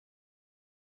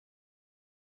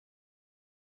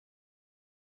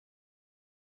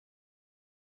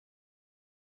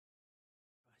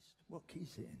What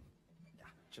key's it in? Nah,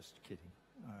 just kidding.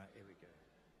 All right, here we go.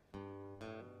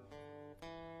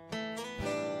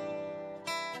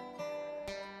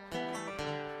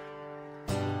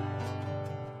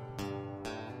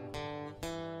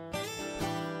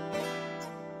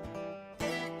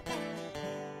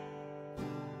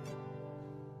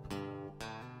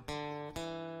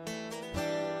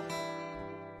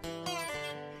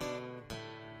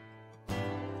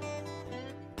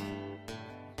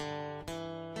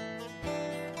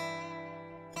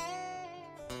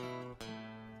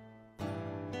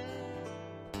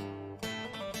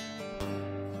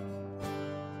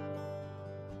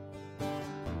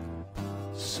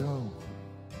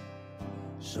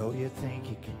 So you think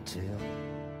you can tell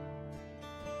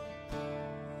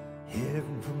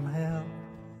heaven from hell,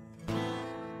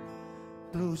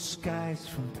 blue skies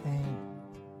from pain?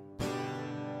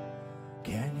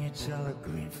 Can you tell a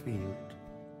green field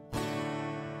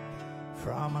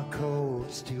from a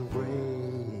cold steel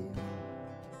rain,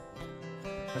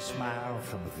 a smile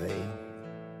from a vein?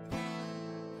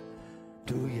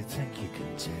 Do you think you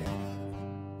can tell?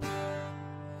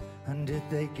 And did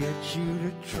they get you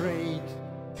to trade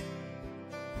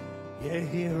your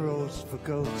heroes for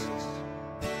ghosts,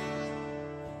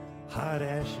 hot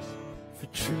ashes for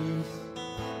trees,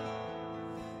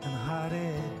 and hot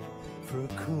air for a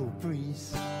cool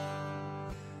breeze,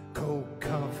 cold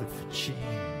comfort for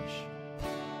change?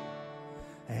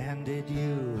 And did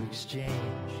you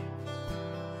exchange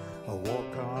a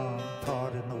walk-on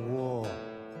part in the war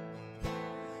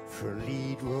for a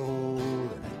lead role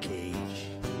in a cage?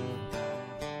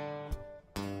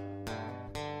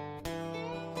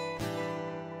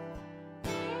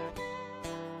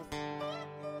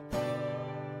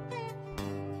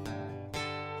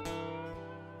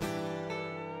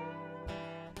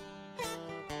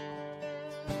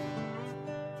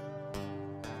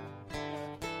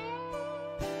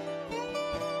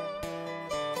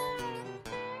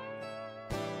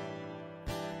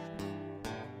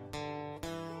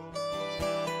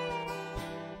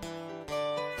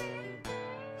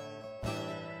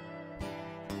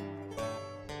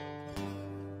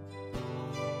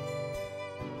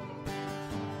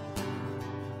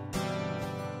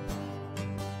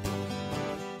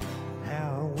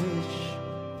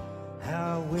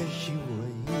 I wish you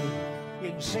were here. You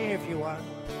can say if you want.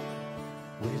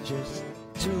 We're just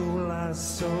two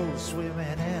lost souls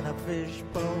swimming in a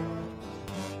fishbowl,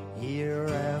 year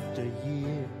after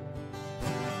year,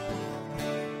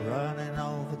 running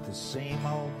over the same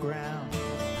old ground.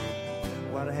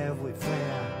 What have we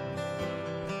found?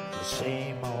 The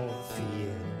same old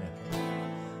fear.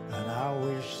 And I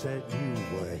wish that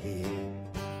you were here.